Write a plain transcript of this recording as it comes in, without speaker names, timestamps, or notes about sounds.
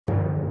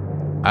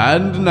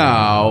And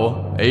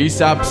now,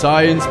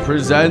 asapSCIENCE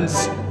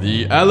presents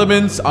the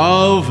elements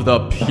of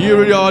the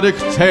periodic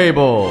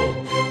table.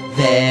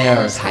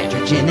 There's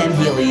hydrogen and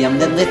helium,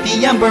 then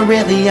lithium,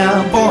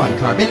 beryllium, boron,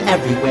 carbon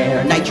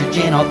everywhere,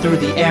 nitrogen all through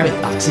the air with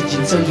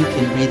oxygen so you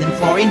can breathe, and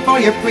fluorine for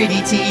your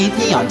pretty teeth,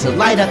 neon to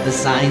light up the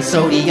signs,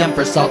 sodium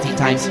for salty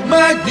times,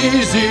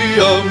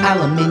 magnesium,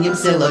 aluminium,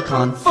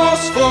 silicon,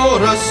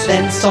 phosphorus,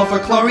 then sulfur,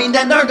 chlorine,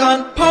 and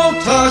argon,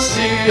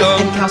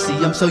 potassium, and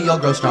calcium so you'll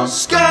grow strong,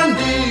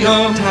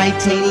 scandium,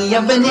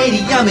 titanium,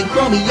 vanadium, and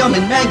chromium,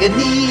 and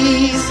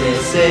manganese.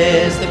 This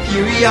is the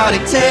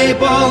periodic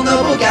table,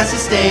 noble gas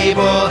is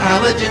stable,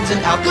 halogens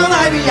and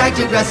alkali react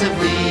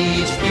aggressively.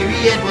 Each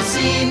period will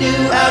see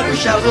new outer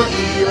shells while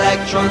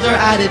electrons are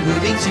added,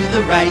 moving to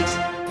the right.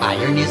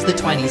 Iron is the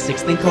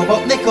 26th, then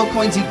cobalt, nickel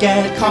coins you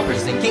get, copper,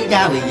 zinc, and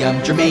gallium,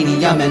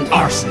 germanium, and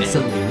arsenic,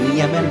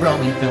 selenium, and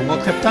bromine film, while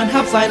krypton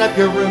helps light up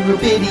your room,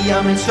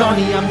 rubidium, and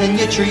strontium, then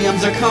yttrium,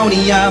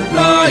 zirconium,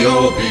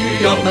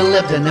 niobium,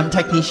 molybdenum,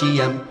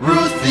 technetium,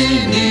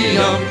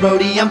 ruthenium,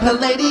 rhodium,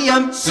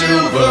 palladium,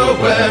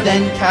 silverware,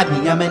 then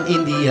cadmium and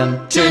indium,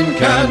 tin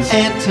cans,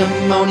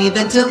 antimony,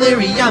 then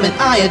tellurium, and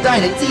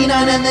iodine, and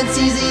xenon, and then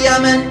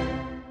cesium, and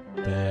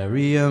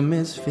barium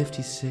is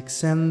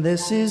 56, and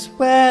this is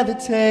where the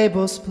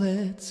table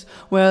splits,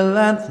 where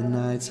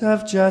lanthanides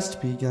have just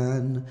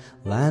begun,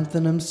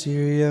 lanthanum,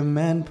 cerium,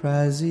 and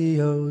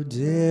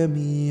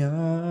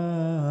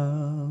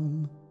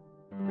praseodymium.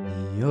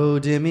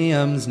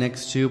 Neodymium's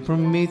next to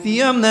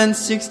promethium, then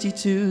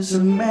 62,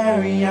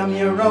 samarium,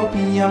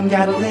 europium,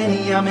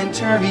 gadolinium, and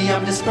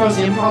terbium,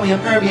 dysprosium, holmium,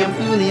 erbium,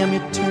 thulium,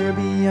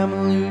 ytterbium,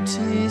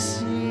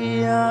 lutetium,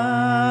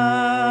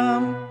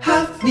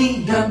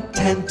 hafnium,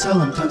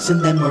 tantalum,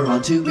 tungsten, then we're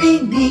on to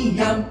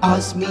rhenium,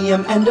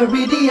 osmium, and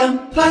iridium,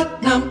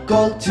 platinum,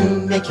 gold to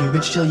make you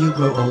rich till you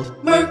grow old,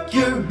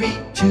 mercury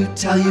to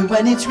tell you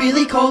when it's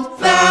really cold,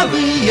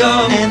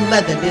 thallium, and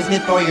lead, then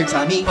bismuth for your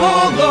tummy,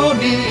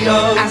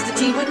 polonium,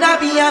 astatine would not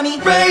be yummy,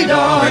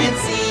 radon,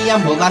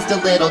 francium will last a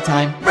little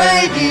time,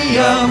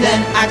 radium,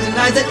 then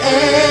actinize at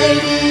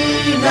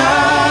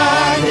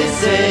 89.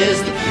 This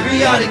is the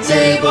periodic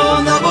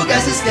table, noble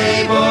gas is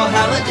stable,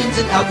 halogens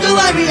and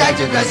alkali react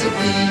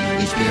aggressively.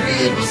 Each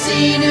period will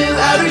see new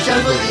outer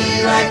shells while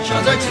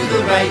electrons are to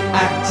the right.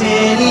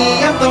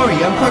 Actinium,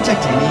 thorium,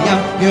 protactinium,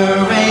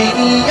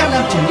 uranium,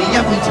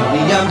 neptunium,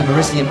 plutonium,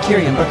 americium,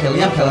 curium,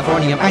 berkelium,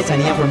 californium,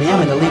 isonium,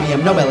 fermium, and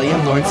olivinium, nobelium,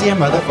 lawrencium,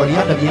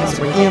 rutherfordium, wm,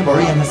 sprigium,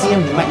 boreum,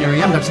 hesium,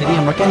 meitnerium,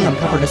 dubsinium, mercenium,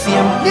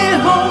 copernicium,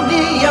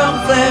 nihonium,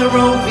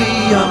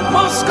 flerovium,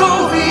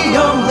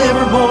 moscovium,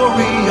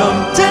 livermorium,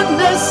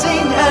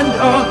 tennessine, and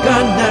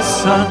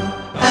organesson.